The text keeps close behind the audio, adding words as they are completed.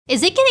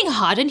Is it getting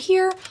hot in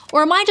here?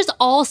 Or am I just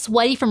all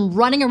sweaty from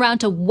running around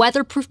to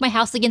weatherproof my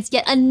house against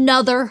yet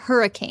another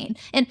hurricane?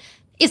 And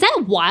is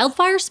that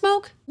wildfire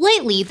smoke?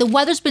 Lately, the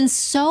weather's been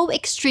so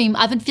extreme,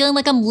 I've been feeling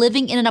like I'm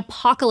living in an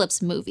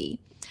apocalypse movie.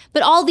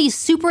 But all these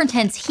super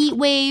intense heat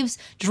waves,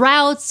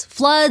 droughts,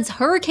 floods,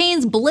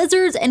 hurricanes,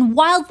 blizzards, and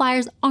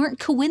wildfires aren't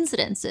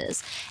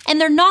coincidences.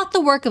 And they're not the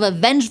work of a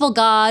vengeful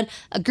god,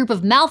 a group of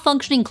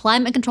malfunctioning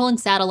climate-controlling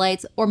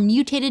satellites, or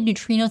mutated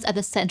neutrinos at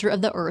the center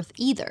of the Earth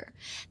either.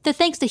 They're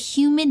thanks to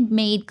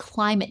human-made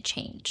climate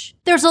change.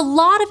 There's a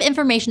lot of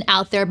information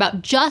out there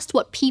about just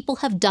what people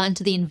have done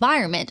to the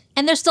environment,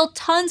 and there's still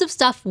tons of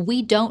stuff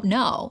we don't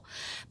know.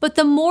 But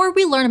the more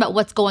we learn about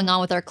what's going on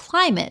with our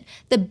climate,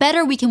 the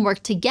better we can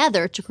work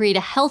together to create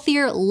a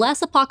healthier,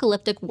 less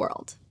apocalyptic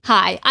world.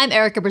 Hi, I'm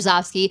Erica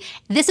Brzozowski.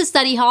 This is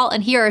Study Hall,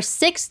 and here are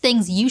 6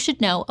 things you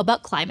should know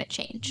about climate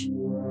change.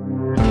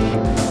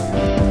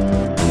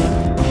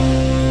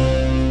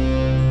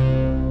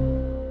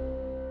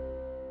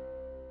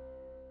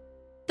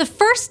 The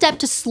first step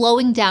to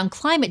slowing down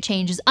climate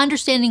change is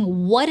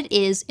understanding what it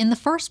is in the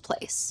first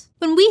place.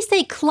 When we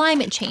say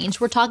climate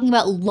change, we're talking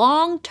about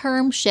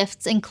long-term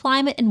shifts in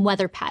climate and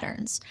weather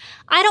patterns.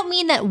 I don't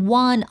mean that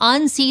one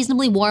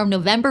unseasonably warm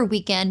November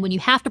weekend when you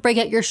have to break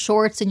out your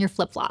shorts and your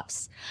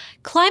flip-flops.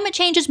 Climate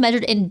change is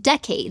measured in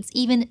decades,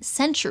 even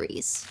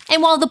centuries.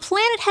 And while the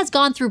planet has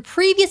gone through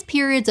previous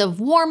periods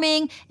of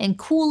warming and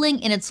cooling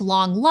in its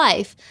long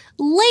life,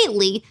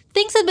 lately,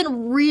 things have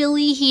been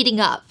really heating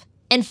up.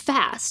 And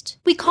fast.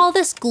 We call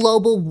this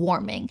global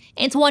warming,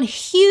 and it's one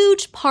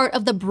huge part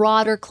of the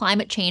broader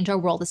climate change our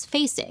world is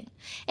facing.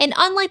 And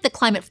unlike the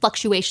climate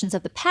fluctuations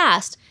of the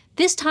past,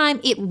 this time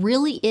it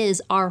really is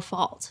our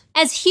fault.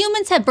 As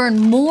humans have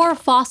burned more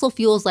fossil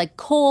fuels like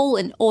coal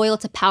and oil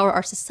to power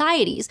our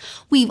societies,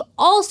 we've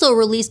also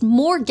released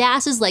more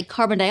gases like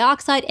carbon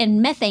dioxide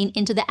and methane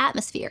into the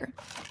atmosphere.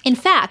 In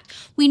fact,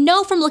 we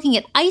know from looking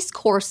at ice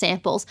core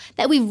samples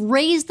that we've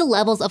raised the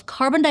levels of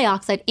carbon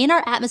dioxide in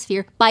our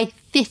atmosphere by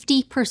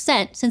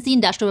 50% since the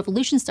Industrial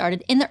Revolution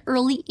started in the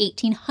early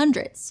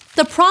 1800s.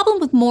 The problem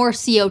with more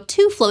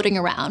CO2 floating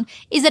around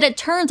is that it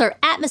turns our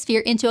atmosphere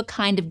into a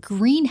kind of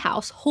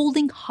greenhouse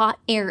holding hot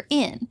air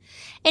in.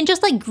 And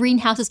just like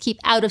greenhouses keep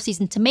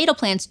out-of-season tomato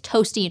plants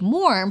toasty and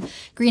warm,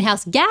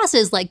 greenhouse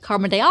gases like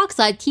carbon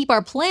dioxide keep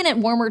our planet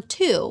warmer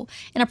too,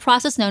 in a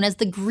process known as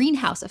the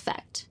greenhouse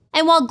effect.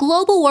 And while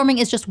global warming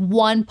is just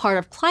one part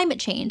of climate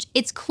change,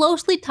 it's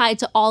closely tied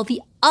to all the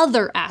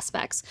other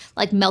aspects,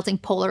 like melting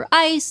polar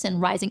ice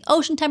and rising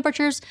ocean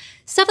temperatures,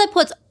 stuff that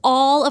puts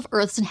all of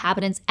Earth's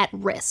inhabitants at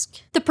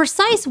risk. The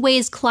precise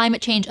ways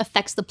climate change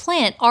affects the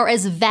planet are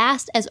as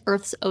vast as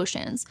Earth's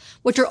oceans,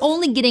 which are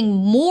only getting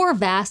more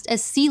vast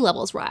as sea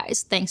levels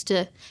rise, thanks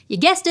to, you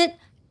guessed it,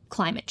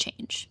 climate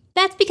change.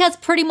 That's because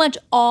pretty much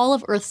all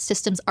of Earth's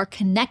systems are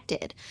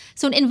connected,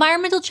 so an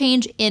environmental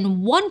change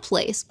in one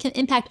place can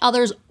impact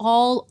others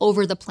all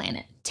over the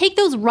planet. Take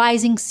those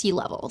rising sea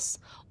levels.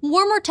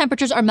 Warmer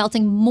temperatures are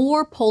melting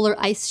more polar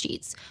ice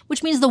sheets,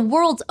 which means the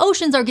world's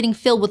oceans are getting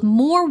filled with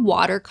more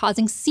water,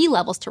 causing sea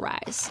levels to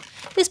rise.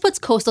 This puts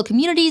coastal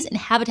communities and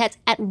habitats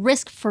at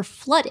risk for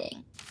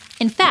flooding.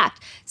 In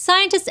fact,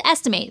 scientists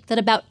estimate that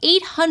about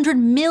 800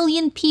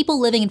 million people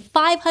living in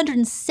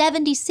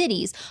 570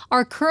 cities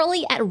are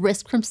currently at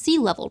risk from sea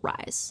level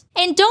rise.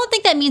 And don't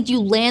think that means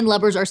you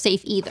landlubbers are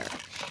safe either.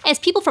 As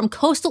people from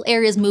coastal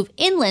areas move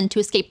inland to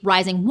escape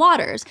rising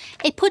waters,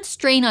 it puts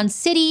strain on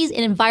cities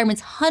and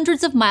environments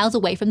hundreds of miles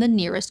away from the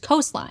nearest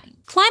coastline.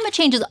 Climate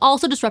change is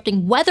also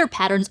disrupting weather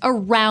patterns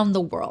around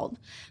the world.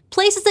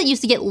 Places that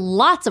used to get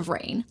lots of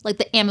rain, like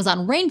the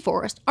Amazon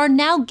rainforest, are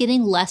now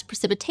getting less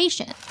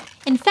precipitation.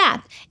 In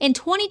fact, in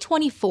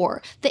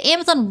 2024, the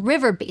Amazon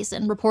River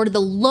Basin reported the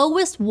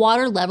lowest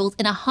water levels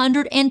in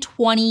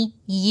 120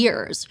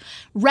 years,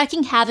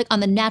 wreaking havoc on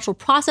the natural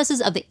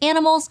processes of the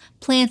animals,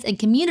 plants, and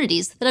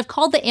communities that have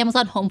called the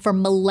Amazon home for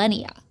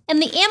millennia.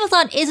 And the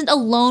Amazon isn't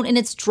alone in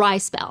its dry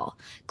spell.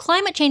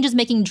 Climate change is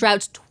making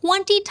droughts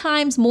 20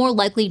 times more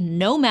likely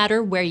no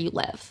matter where you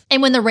live.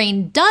 And when the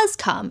rain does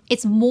come,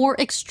 it's more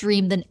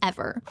extreme than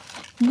ever.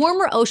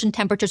 Warmer ocean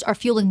temperatures are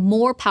fueling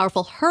more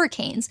powerful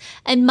hurricanes,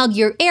 and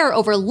muggier air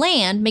over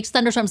land makes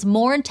thunderstorms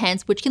more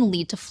intense, which can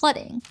lead to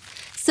flooding.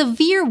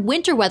 Severe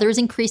winter weather is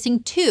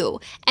increasing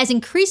too, as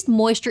increased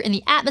moisture in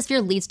the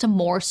atmosphere leads to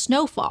more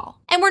snowfall.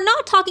 And we're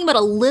not talking about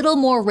a little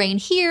more rain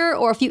here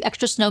or a few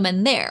extra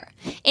snowmen there.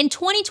 In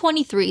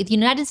 2023, the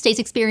United States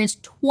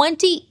experienced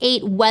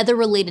 28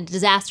 weather-related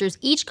disasters,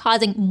 each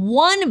causing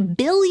 $1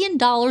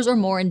 billion or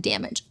more in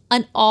damage,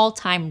 an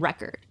all-time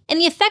record. And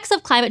the effects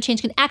of climate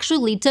change can actually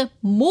lead to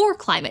more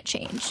climate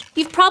change.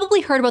 You've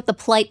probably heard about the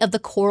plight of the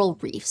coral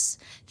reefs.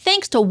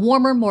 Thanks to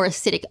warmer, more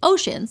acidic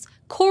oceans,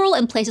 coral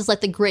in places like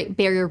the Great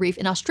Barrier Reef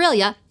in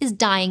Australia is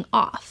dying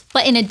off.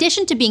 But in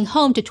addition to being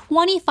home to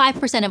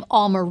 25% of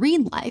all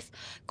marine life,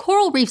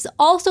 coral reefs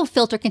also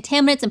filter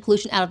contaminants and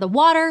pollution out of the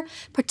water,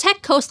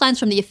 protect coastlines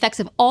from the effects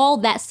of all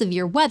that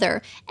severe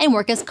weather, and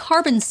work as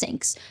carbon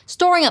sinks,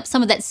 storing up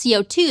some of that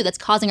CO2 that's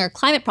causing our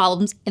climate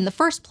problems in the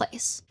first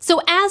place.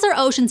 So as our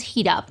oceans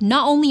heat up,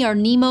 not only are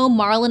Nemo,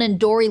 Marlin, and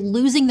Dory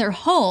losing their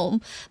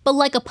home, but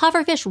like a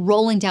pufferfish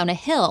rolling down a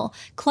hill,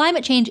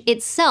 climate change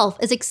itself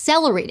is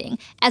accelerating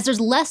as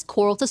there's less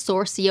coral to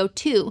store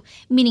CO2,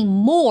 meaning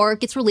more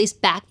gets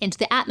released back into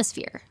the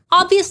atmosphere.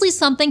 Obviously,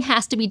 something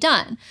has to be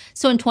done.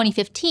 So in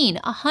 2015,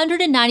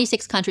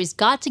 196 countries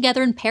got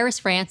together in Paris,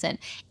 France, and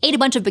ate a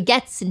bunch of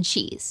baguettes and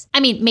cheese.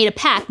 Made a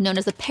pact known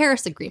as the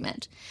Paris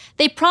Agreement.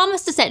 They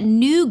promised to set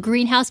new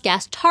greenhouse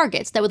gas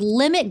targets that would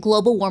limit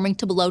global warming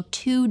to below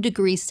 2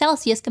 degrees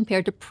Celsius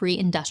compared to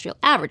pre-industrial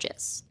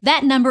averages.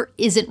 That number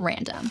isn't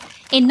random.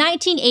 In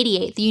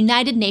 1988, the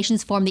United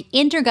Nations formed the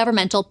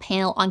Intergovernmental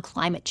Panel on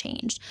Climate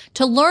Change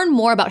to learn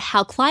more about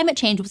how climate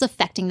change was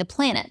affecting the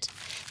planet.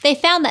 They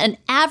found that an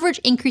average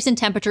increase in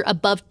temperature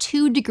above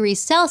 2 degrees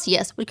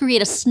Celsius would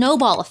create a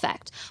snowball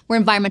effect, where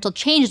environmental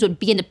changes would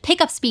begin to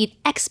pick up speed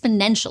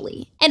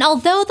exponentially. And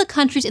although the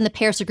countries in the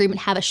Paris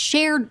Agreement have a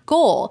shared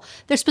goal,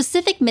 their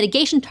specific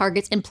mitigation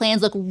targets and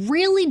plans look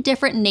really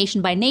different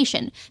nation by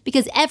nation,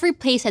 because every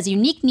place has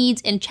unique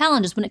needs and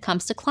challenges when it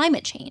comes to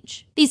climate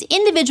change. These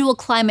individual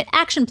climate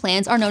action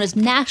plans are known as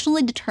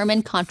nationally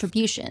determined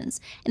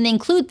contributions, and they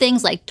include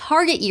things like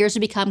target years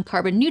to become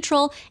carbon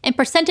neutral and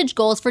percentage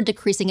goals for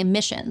decreasing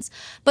emissions,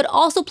 but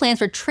also plans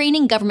for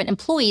training government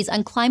employees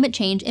on climate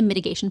change and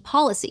mitigation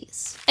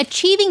policies.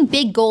 Achieving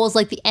big goals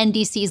like the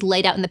NDCs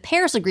laid out in the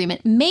Paris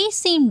Agreement may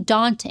seem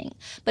daunting,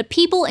 but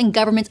people and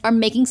governments are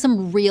making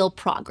some real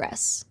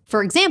progress.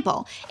 For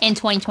example, in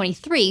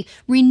 2023,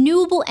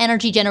 renewable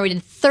energy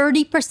generated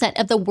 30%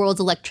 of the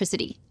world's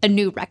electricity, a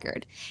new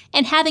record.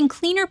 And having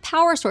cleaner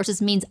power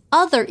sources means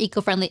other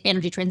eco-friendly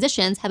energy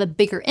transitions have a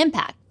bigger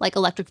impact, like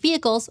electric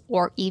vehicles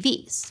or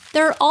EVs.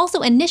 There are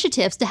also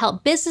initiatives to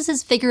help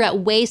businesses figure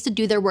out ways to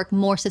do their work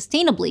more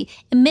sustainably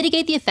and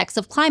mitigate the effects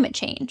of climate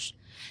change.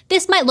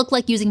 This might look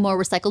like using more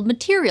recycled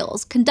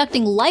materials,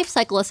 conducting life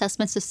cycle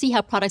assessments to see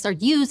how products are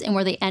used and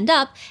where they end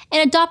up,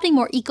 and adopting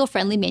more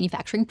eco-friendly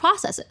manufacturing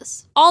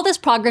processes. All this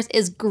progress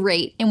is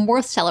great and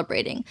worth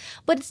celebrating,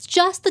 but it's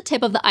just the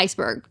tip of the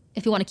iceberg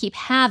if you want to keep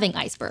having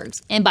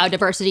icebergs and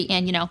biodiversity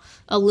and,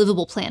 a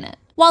livable planet.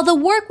 While the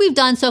work we've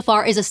done so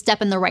far is a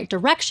step in the right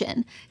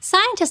direction,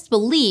 scientists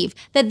believe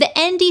that the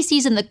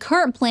NDCs in the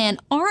current plan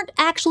aren't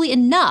actually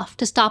enough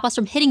to stop us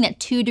from hitting that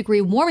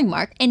 2-degree warming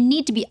mark and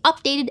need to be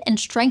updated and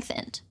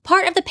strengthened.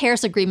 Part of the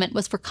Paris Agreement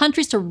was for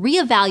countries to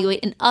reevaluate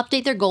and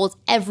update their goals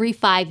every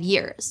 5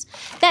 years.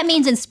 That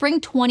means in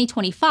spring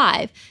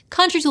 2025,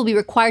 countries will be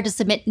required to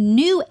submit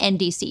new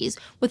NDCs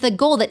with a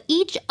goal that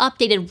each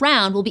updated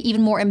round will be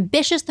even more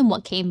ambitious than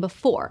what came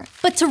before.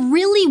 But to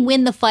really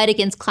win the fight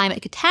against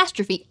climate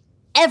catastrophe,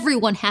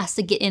 everyone has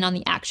to get in on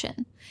the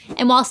action.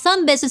 And while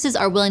some businesses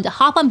are willing to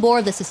hop on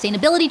board the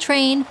sustainability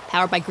train,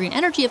 powered by green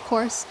energy of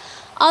course,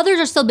 others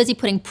are still busy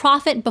putting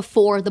profit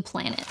before the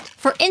planet.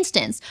 For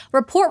instance, a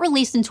report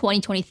released in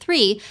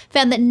 2023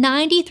 found that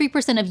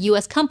 93% of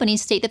US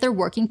companies state that they're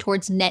working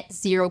towards net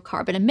zero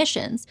carbon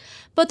emissions.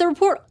 But the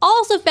report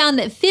also found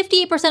that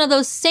 58% of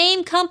those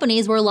same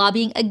companies were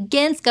lobbying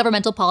against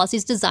governmental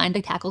policies designed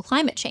to tackle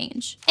climate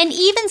change. And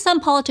even some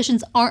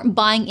politicians aren't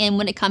buying in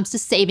when it comes to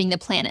saving the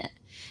planet.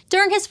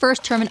 During his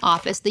first term in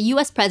office, the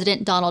US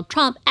President Donald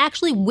Trump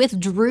actually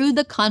withdrew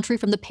the country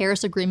from the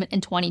Paris Agreement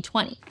in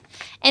 2020.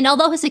 And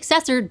although his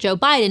successor, Joe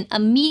Biden,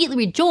 immediately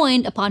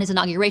rejoined upon his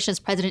inauguration as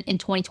president in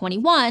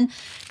 2021,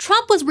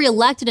 Trump was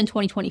reelected in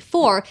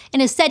 2024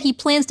 and has said he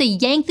plans to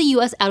yank the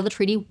US out of the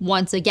treaty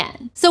once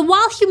again. So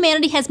while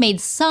humanity has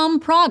made some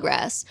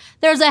progress,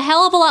 there's a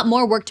hell of a lot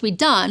more work to be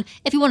done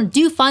if you want to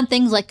do fun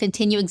things like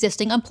continue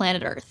existing on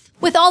planet Earth.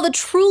 With all the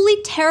truly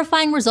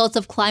terrifying results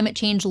of climate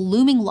change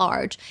looming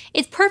large,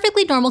 it's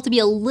perfectly normal to be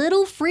a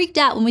little freaked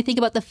out when we think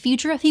about the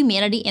future of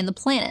humanity and the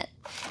planet.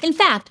 In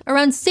fact,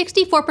 around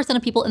 64%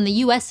 of people in the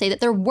US say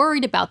that they're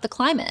worried about the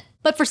climate.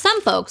 But for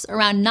some folks,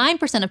 around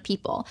 9% of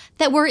people,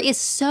 that worry is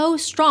so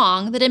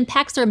strong that it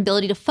impacts their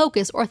ability to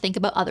focus or think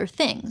about other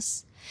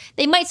things.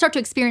 They might start to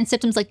experience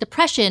symptoms like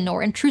depression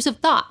or intrusive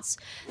thoughts.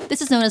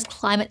 This is known as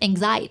climate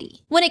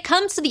anxiety. When it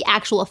comes to the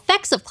actual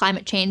effects of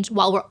climate change,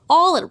 while we're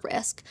all at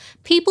risk,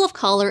 people of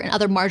color and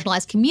other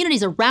marginalized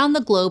communities around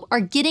the globe are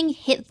getting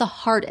hit the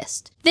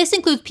hardest. This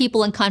includes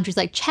people in countries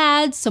like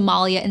Chad,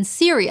 Somalia, and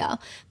Syria,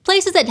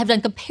 places that have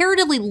done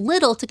comparatively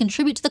little to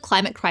contribute to the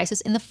climate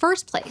crisis in the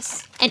first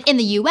place. And in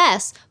the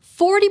US,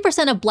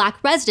 40% of Black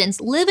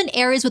residents live in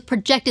areas with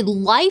projected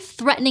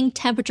life-threatening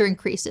temperature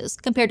increases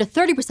compared to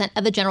 30%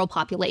 of the general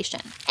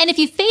population. And if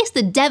you face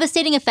the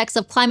devastating effects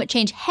of climate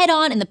change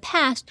head-on in the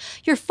past,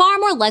 you're far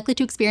more likely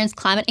to experience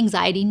climate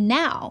anxiety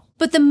now.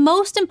 But the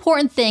most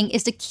important thing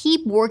is to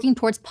keep working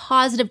towards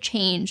positive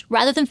change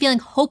rather than feeling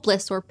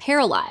hopeless or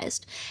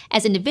paralyzed.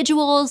 As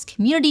individuals,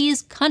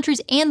 communities, countries,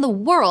 and the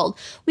world,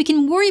 we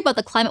can worry about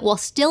the climate while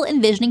still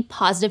envisioning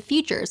positive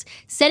futures,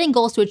 setting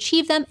goals to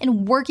achieve them,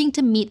 and working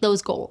to meet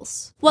those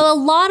goals. While a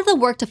lot of the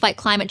work to fight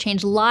climate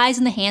change lies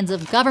in the hands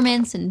of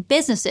governments and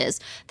businesses,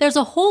 there's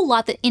a whole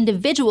lot that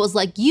individuals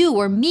like you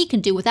or me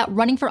can do without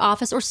running for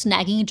office or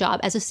snagging a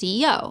job as a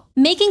CEO.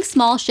 Making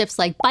small shifts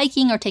like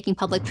biking or taking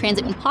public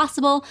transit when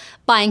possible,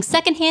 buying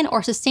secondhand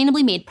or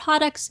sustainably made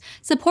products,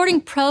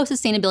 supporting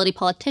pro-sustainability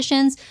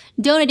politicians,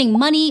 donating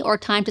money or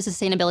time to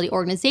sustainability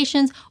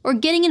organizations, or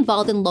getting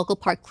involved in local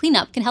park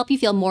cleanup can help you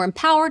feel more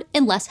empowered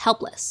and less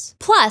helpless.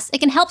 Plus, it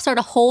can help start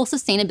a whole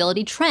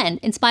sustainability trend,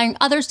 inspiring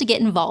others to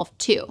get involved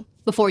too.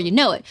 Before you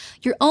know it,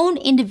 your own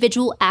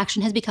individual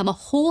action has become a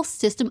whole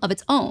system of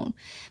its own.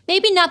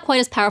 Maybe not quite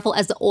as powerful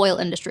as the oil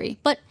industry,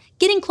 but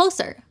getting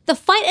closer. The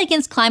fight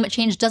against climate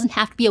change doesn't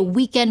have to be a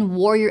weekend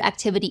warrior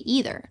activity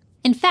either.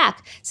 In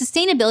fact,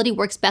 sustainability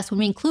works best when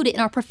we include it in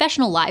our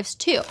professional lives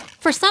too.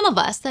 For some of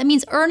us, that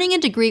means earning a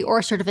degree or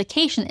a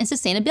certification in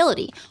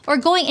sustainability, or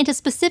going into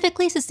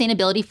specifically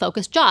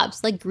sustainability-focused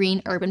jobs like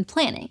green urban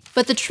planning.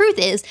 But the truth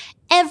is,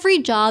 every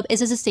job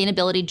is a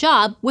sustainability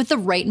job with the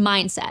right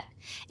mindset.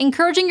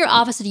 Encouraging your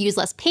office to use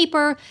less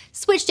paper,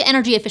 switch to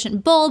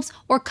energy-efficient bulbs,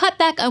 or cut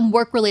back on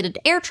work related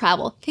to air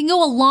travel can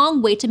go a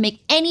long way to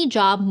make any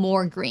job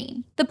more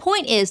green. The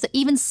point is that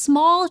even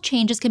small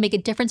changes can make a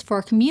difference for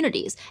our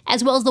communities,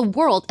 as well as the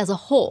world as a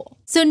whole.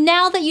 So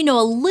now that you know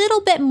a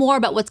little bit more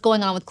about what's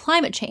going on with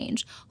climate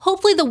change,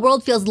 hopefully the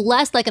world feels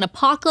less like an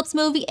apocalypse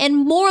movie and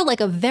more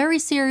like a very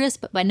serious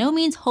but by no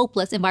means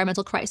hopeless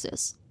environmental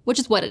crisis. Which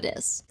is what it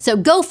is. So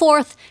go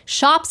forth,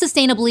 shop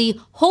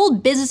sustainably,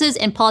 hold businesses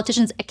and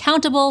politicians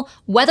accountable,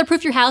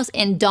 weatherproof your house,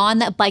 and don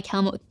that bike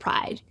helmet with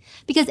pride.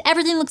 Because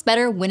everything looks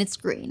better when it's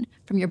green,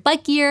 from your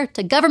bike gear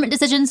to government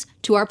decisions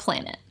to our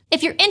planet.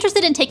 If you're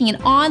interested in taking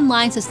an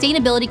online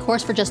sustainability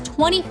course for just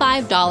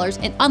 $25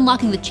 and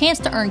unlocking the chance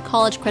to earn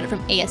college credit from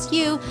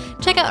ASU,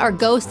 check out our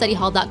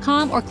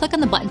GoStudyHall.com or click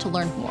on the button to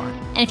learn more.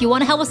 And if you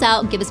want to help us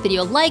out, give this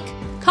video a like,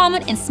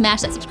 comment, and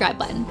smash that subscribe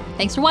button.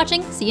 Thanks for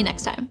watching. See you next time.